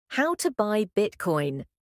How to buy Bitcoin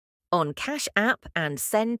on Cash App and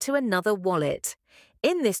send to another wallet.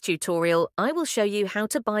 In this tutorial, I will show you how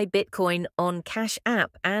to buy Bitcoin on Cash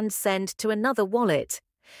App and send to another wallet.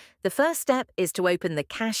 The first step is to open the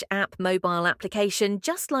Cash App mobile application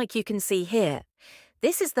just like you can see here.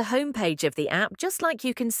 This is the home page of the app just like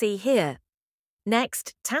you can see here.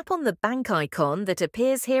 Next, tap on the bank icon that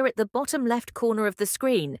appears here at the bottom left corner of the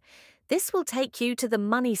screen. This will take you to the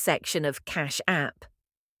money section of Cash App.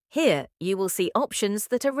 Here, you will see options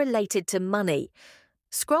that are related to money.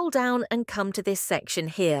 Scroll down and come to this section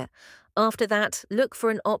here. After that, look for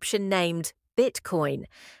an option named Bitcoin.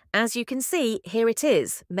 As you can see, here it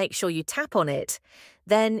is. Make sure you tap on it.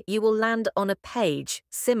 Then you will land on a page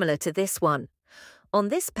similar to this one. On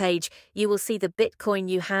this page, you will see the Bitcoin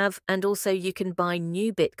you have, and also you can buy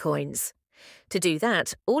new Bitcoins. To do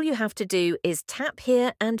that, all you have to do is tap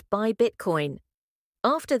here and buy Bitcoin.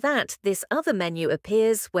 After that, this other menu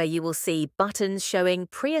appears where you will see buttons showing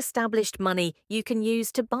pre-established money you can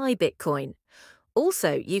use to buy Bitcoin.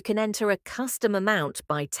 Also, you can enter a custom amount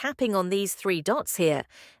by tapping on these three dots here,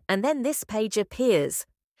 and then this page appears.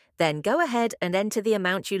 Then go ahead and enter the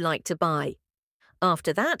amount you like to buy.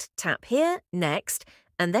 After that, tap here, Next,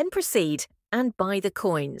 and then proceed and buy the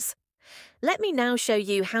coins. Let me now show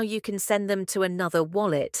you how you can send them to another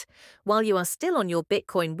wallet, while you are still on your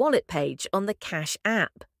Bitcoin wallet page on the Cash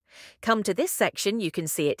App. Come to this section, you can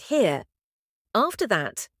see it here. After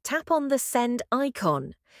that, tap on the Send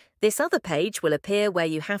icon. This other page will appear where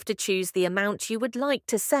you have to choose the amount you would like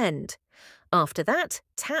to send. After that,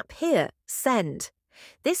 tap here, Send.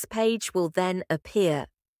 This page will then appear.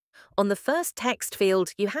 On the first text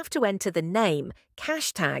field, you have to enter the name,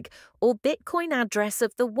 cash tag, or Bitcoin address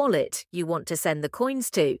of the wallet you want to send the coins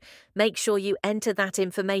to. Make sure you enter that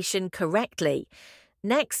information correctly.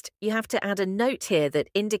 Next, you have to add a note here that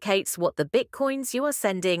indicates what the Bitcoins you are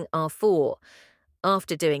sending are for.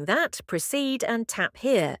 After doing that, proceed and tap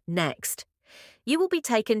here, Next. You will be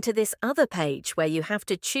taken to this other page where you have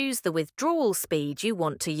to choose the withdrawal speed you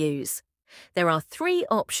want to use. There are three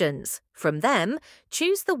options. From them,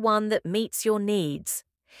 choose the one that meets your needs.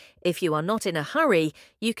 If you are not in a hurry,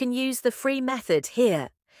 you can use the free method here.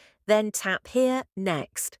 Then tap here,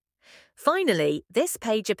 Next. Finally, this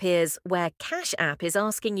page appears where Cash App is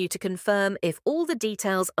asking you to confirm if all the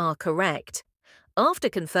details are correct. After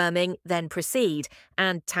confirming, then proceed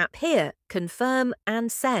and tap here, Confirm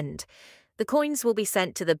and Send. The coins will be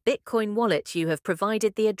sent to the Bitcoin wallet you have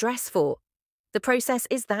provided the address for. The process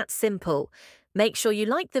is that simple. Make sure you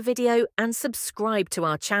like the video and subscribe to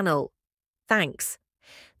our channel. Thanks.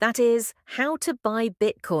 That is how to buy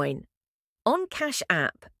Bitcoin on Cash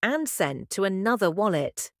App and send to another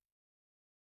wallet.